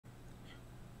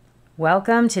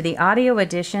Welcome to the audio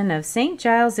edition of St.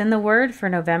 Giles in the Word for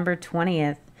November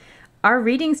 20th. Our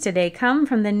readings today come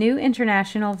from the New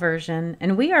International Version,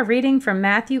 and we are reading from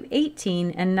Matthew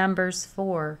 18 and Numbers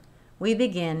 4. We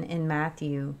begin in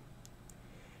Matthew.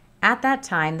 At that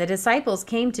time, the disciples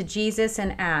came to Jesus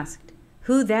and asked,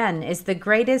 "Who then is the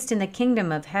greatest in the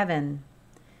kingdom of heaven?"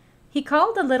 He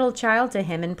called a little child to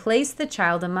him and placed the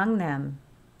child among them.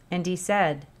 And he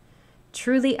said,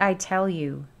 "Truly I tell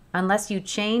you, unless you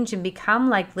change and become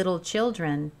like little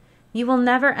children, you will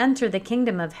never enter the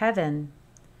kingdom of heaven.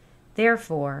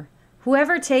 Therefore,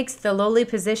 whoever takes the lowly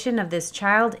position of this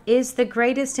child is the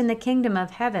greatest in the kingdom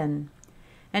of heaven.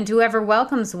 And whoever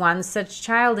welcomes one such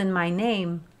child in my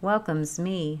name welcomes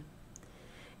me.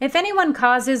 If anyone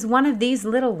causes one of these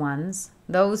little ones,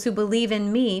 those who believe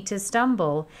in me, to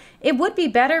stumble, it would be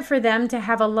better for them to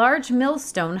have a large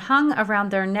millstone hung around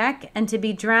their neck and to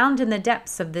be drowned in the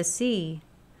depths of the sea.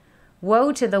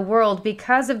 Woe to the world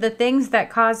because of the things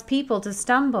that cause people to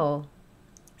stumble.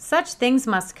 Such things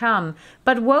must come,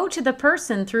 but woe to the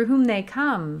person through whom they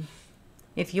come.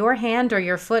 If your hand or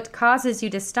your foot causes you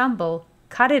to stumble,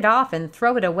 cut it off and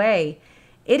throw it away.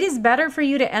 It is better for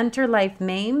you to enter life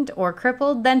maimed or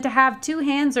crippled than to have 2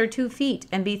 hands or 2 feet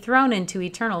and be thrown into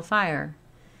eternal fire.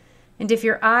 And if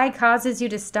your eye causes you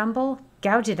to stumble,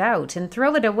 gouge it out and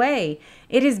throw it away.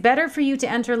 It is better for you to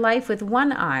enter life with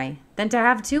 1 eye than to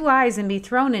have 2 eyes and be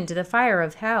thrown into the fire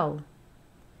of hell.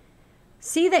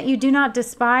 See that you do not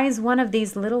despise one of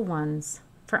these little ones,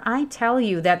 for I tell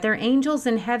you that their angels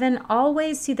in heaven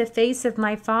always see the face of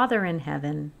my Father in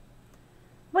heaven.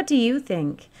 What do you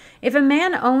think? If a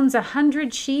man owns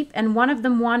 100 sheep and one of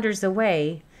them wanders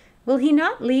away, will he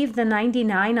not leave the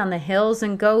 99 on the hills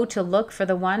and go to look for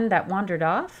the one that wandered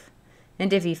off?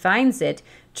 And if he finds it,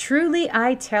 truly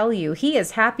I tell you, he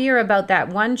is happier about that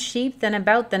one sheep than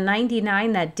about the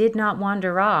 99 that did not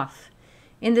wander off.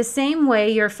 In the same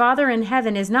way, your Father in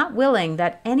heaven is not willing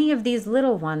that any of these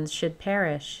little ones should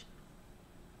perish.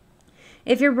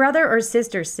 If your brother or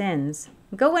sister sins,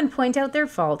 go and point out their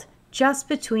fault just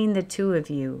between the 2 of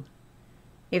you.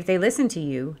 If they listen to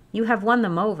you, you have won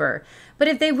them over. But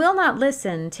if they will not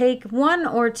listen, take 1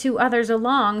 or 2 others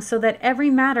along, so that every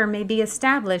matter may be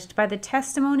established by the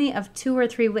testimony of 2 or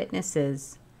 3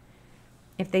 witnesses.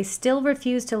 If they still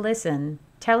refuse to listen,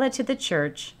 tell it to the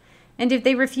church. And if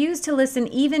they refuse to listen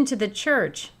even to the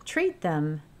church, treat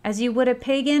them as you would a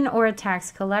pagan or a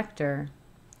tax collector.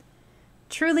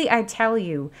 Truly I tell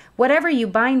you, whatever you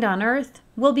bind on earth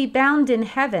will be bound in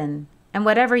heaven, and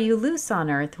whatever you loose on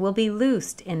earth will be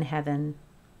loosed in heaven.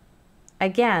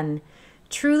 Again,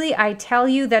 truly I tell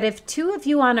you that if 2 of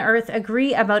you on earth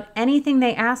agree about anything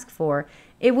they ask for,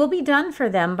 it will be done for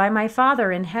them by my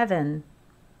Father in heaven.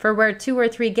 For where 2 or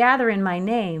 3 gather in my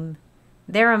name,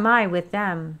 there am I with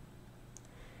them."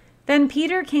 Then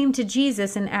Peter came to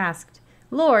Jesus and asked,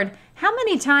 "Lord, how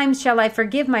many times shall I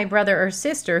forgive my brother or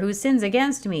sister who sins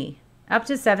against me? Up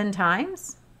to 7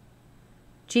 times?"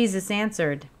 Jesus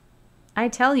answered, "I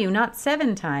tell you, not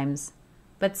 7 times,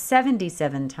 but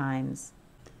 77 times.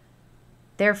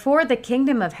 Therefore the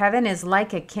kingdom of heaven is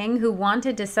like a king who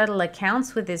wanted to settle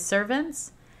accounts with his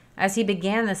servants. As he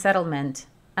began the settlement,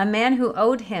 a man who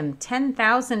owed him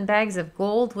 10,000 bags of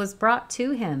gold was brought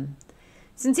to him.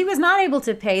 Since he was not able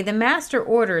to pay, the master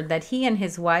ordered that he and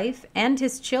his wife and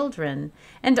his children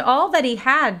and all that he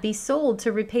had be sold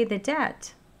to repay the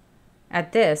debt.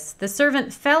 At this, the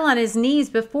servant fell on his knees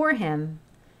before him.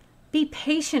 'Be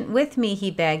patient with me,'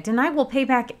 he begged, 'and I will pay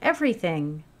back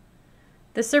everything.'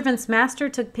 The servant's master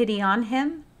took pity on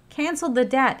him, canceled the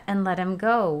debt, and let him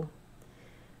go.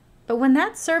 But when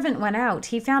that servant went out,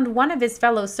 he found one of his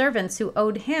fellow servants who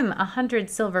owed him 100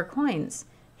 silver coins.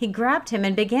 He grabbed him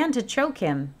and began to choke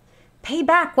him. 'Pay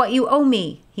back what you owe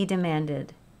me,' he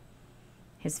demanded.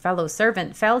 His fellow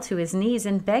servant fell to his knees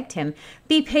and begged him,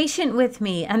 'Be patient with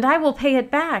me, and I will pay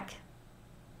it back.'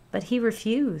 But he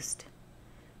refused.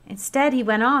 Instead, he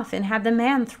went off and had the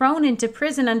man thrown into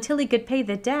prison until he could pay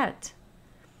the debt.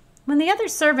 When the other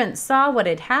servants saw what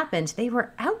had happened, they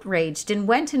were outraged and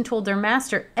went and told their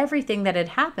master everything that had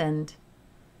happened.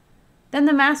 Then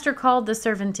the master called the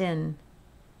servant in.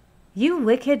 'You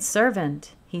wicked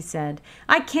servant,' he said,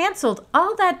 'I canceled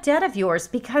all that debt of yours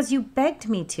because you begged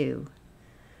me to.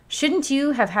 Shouldn't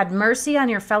you have had mercy on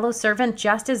your fellow servant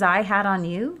just as I had on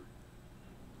you?'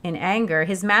 In anger,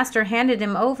 his master handed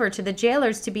him over to the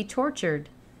jailers to be tortured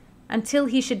until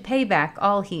he should pay back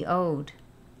all he owed.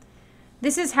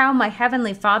 This is how my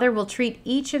heavenly Father will treat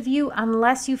each of you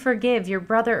unless you forgive your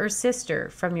brother or sister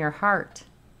from your heart."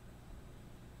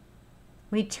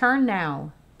 We turn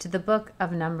now to the book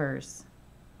of Numbers.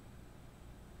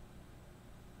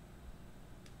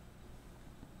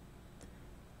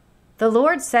 The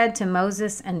Lord said to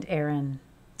Moses and Aaron,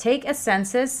 "Take a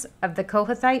census of the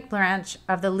Kohathite branch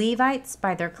of the Levites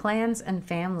by their clans and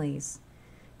families.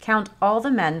 Count all the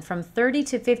men from 30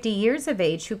 to 50 years of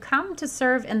age who come to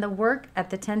serve in the work at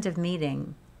the tent of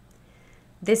meeting.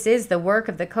 This is the work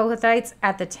of the Kohathites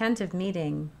at the tent of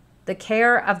meeting, the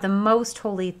care of the most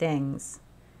holy things.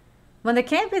 When the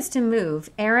camp is to move,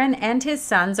 Aaron and his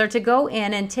sons are to go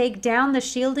in and take down the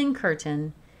shielding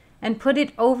curtain and put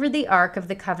it over the ark of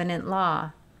the covenant law.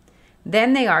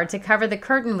 Then they are to cover the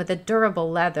curtain with a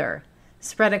durable leather,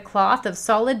 spread a cloth of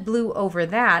solid blue over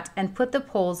that, and put the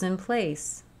poles in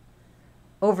place.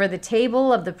 Over the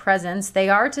table of the presence they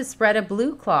are to spread a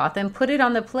blue cloth and put it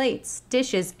on the plates,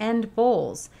 dishes, and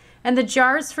bowls, and the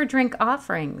jars for drink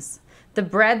offerings. The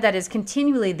bread that is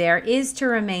continually there is to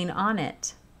remain on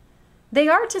it. They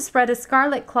are to spread a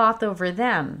scarlet cloth over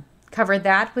them, cover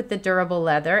that with the durable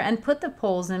leather, and put the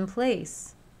poles in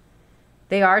place.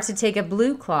 They are to take a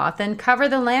blue cloth and cover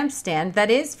the lampstand that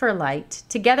is for light,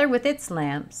 together with its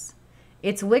lamps,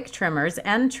 its wick trimmers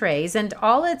and trays, and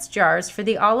all its jars for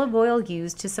the olive oil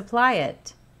used to supply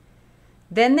it.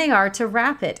 Then they are to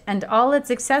wrap it and all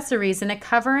its accessories in a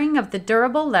covering of the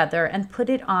durable leather and put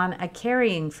it on a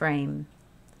carrying frame.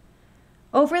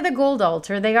 Over the gold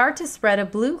altar they are to spread a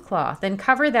blue cloth and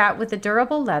cover that with the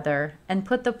durable leather and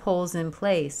put the poles in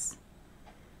place.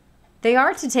 They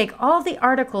are to take all the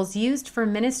articles used for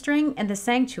ministering in the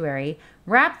sanctuary,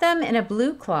 wrap them in a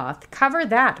blue cloth, cover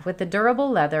that with the durable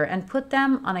leather, and put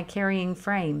them on a carrying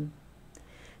frame.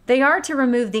 They are to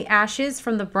remove the ashes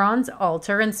from the bronze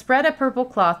altar and spread a purple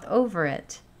cloth over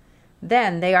it.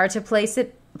 Then they are to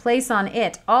place on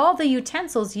it all the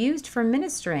utensils used for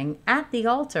ministering at the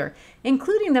altar,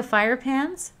 including the fire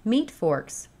pans, meat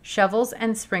forks, shovels,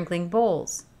 and sprinkling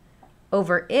bowls.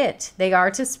 Over it they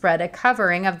are to spread a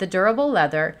covering of the durable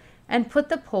leather and put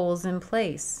the poles in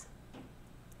place.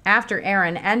 After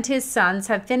Aaron and his sons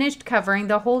have finished covering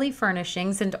the holy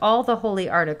furnishings and all the holy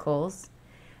articles,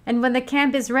 and when the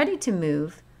camp is ready to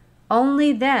move,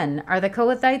 only then are the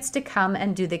Kohathites to come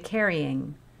and do the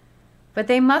carrying. But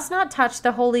they must not touch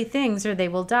the holy things or they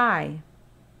will die.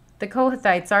 The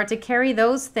Kohathites are to carry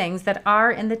those things that are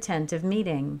in the tent of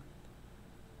meeting.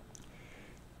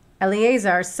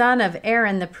 Eleazar, son of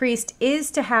Aaron the priest, is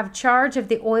to have charge of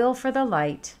the oil for the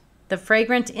light, the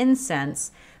fragrant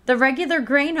incense, the regular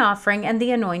grain offering, and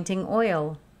the anointing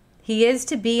oil. He is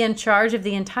to be in charge of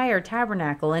the entire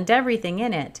tabernacle and everything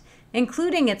in it,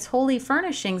 including its holy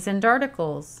furnishings and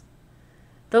articles.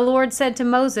 The Lord said to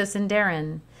Moses and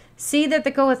Aaron, "See that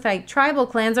the Kohathite tribal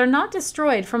clans are not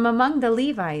destroyed from among the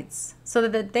Levites, so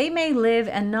that they may live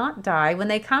and not die when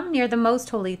they come near the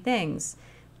most holy things.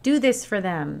 Do this for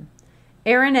them.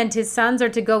 Aaron and his sons are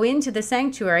to go into the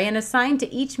sanctuary and assign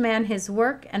to each man his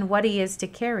work and what he is to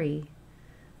carry.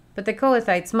 But the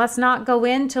Kohathites must not go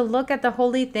in to look at the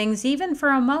holy things even for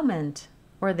a moment,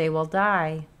 or they will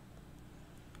die."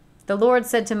 The Lord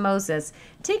said to Moses,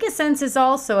 "Take a census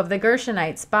also of the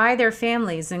Gershonites by their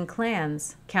families and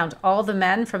clans. Count all the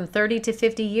men from 30 to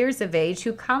 50 years of age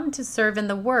who come to serve in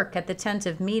the work at the tent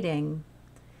of meeting.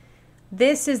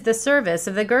 This is the service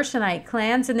of the Gershonite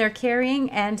clans in their carrying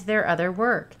and their other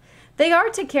work. They are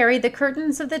to carry the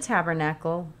curtains of the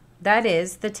tabernacle, that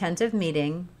is, the tent of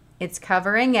meeting, its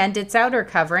covering and its outer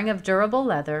covering of durable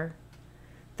leather,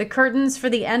 the curtains for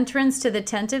the entrance to the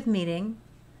tent of meeting,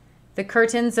 the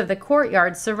curtains of the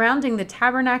courtyard surrounding the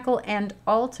tabernacle and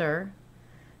altar,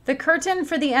 the curtain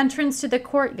for the entrance to the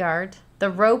courtyard, the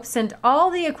ropes, and all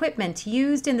the equipment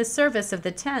used in the service of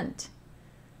the tent.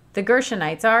 The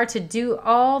Gershonites are to do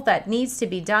all that needs to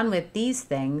be done with these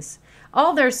things.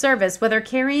 All their service, whether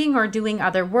carrying or doing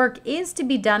other work, is to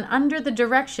be done under the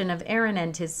direction of Aaron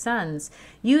and his sons.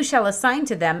 You shall assign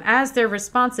to them as their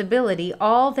responsibility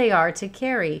all they are to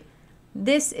carry.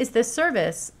 This is the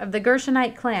service of the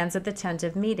Gershonite clans at the tent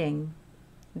of meeting.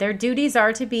 Their duties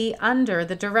are to be under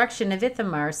the direction of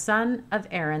Ithamar, son of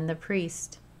Aaron the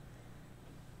priest.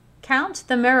 Count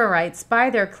the Merarites by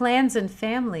their clans and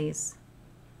families.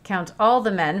 Count all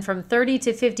the men from 30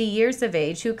 to 50 years of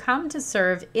age who come to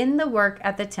serve in the work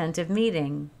at the tent of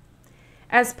meeting.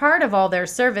 As part of all their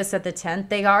service at the tent,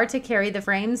 they are to carry the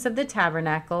frames of the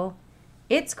tabernacle,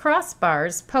 its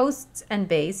crossbars, posts, and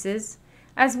bases,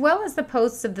 as well as the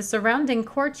posts of the surrounding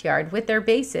courtyard with their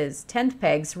bases, tent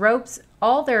pegs, ropes,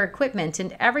 all their equipment,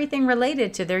 and everything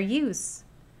related to their use.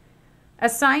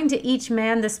 Assign to each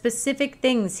man the specific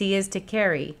things he is to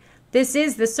carry. This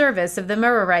is the service of the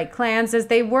Merarite clans as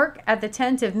they work at the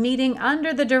tent of meeting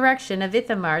under the direction of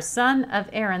Ithamar, son of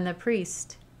Aaron the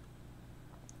priest.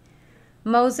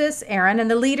 Moses, Aaron,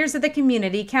 and the leaders of the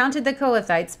community counted the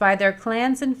Kohathites by their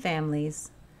clans and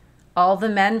families. All the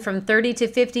men from 30 to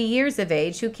 50 years of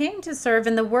age who came to serve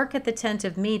in the work at the tent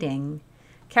of meeting,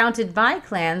 counted by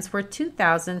clans, were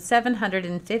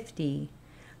 2,750.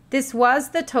 This was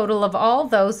the total of all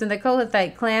those in the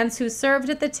Kohathite clans who served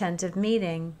at the tent of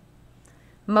meeting.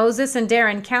 Moses and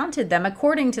Aaron counted them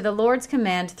according to the Lord's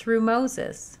command through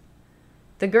Moses.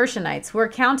 The Gershonites were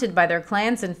counted by their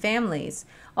clans and families.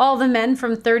 All the men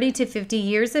from 30 to 50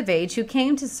 years of age who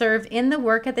came to serve in the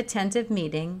work at the tent of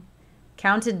meeting,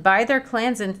 counted by their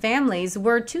clans and families,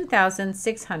 were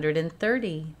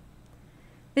 2,630.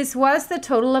 This was the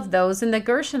total of those in the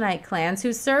Gershonite clans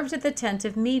who served at the tent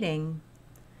of meeting.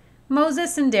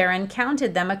 Moses and Aaron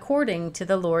counted them according to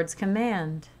the Lord's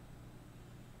command.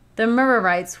 The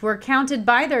Merarites were counted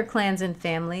by their clans and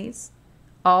families.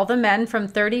 All the men from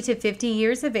 30 to 50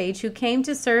 years of age who came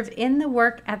to serve in the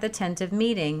work at the tent of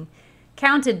meeting,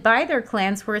 counted by their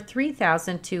clans, were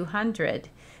 3,200.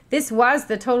 This was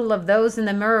the total of those in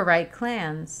the Merarite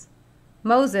clans.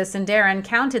 Moses and Aaron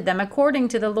counted them according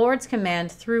to the Lord's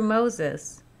command through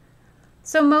Moses.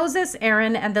 So Moses,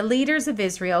 Aaron, and the leaders of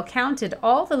Israel counted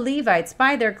all the Levites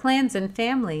by their clans and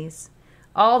families.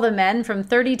 All the men from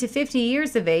 30 to 50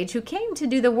 years of age who came to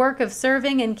do the work of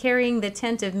serving and carrying the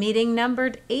tent of meeting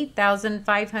numbered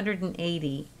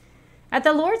 8,580. At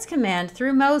the Lord's command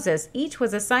through Moses, each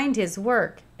was assigned his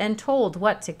work and told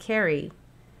what to carry.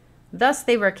 Thus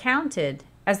they were counted,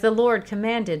 as the Lord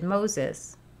commanded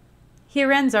Moses.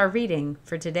 Here ends our reading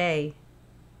for today.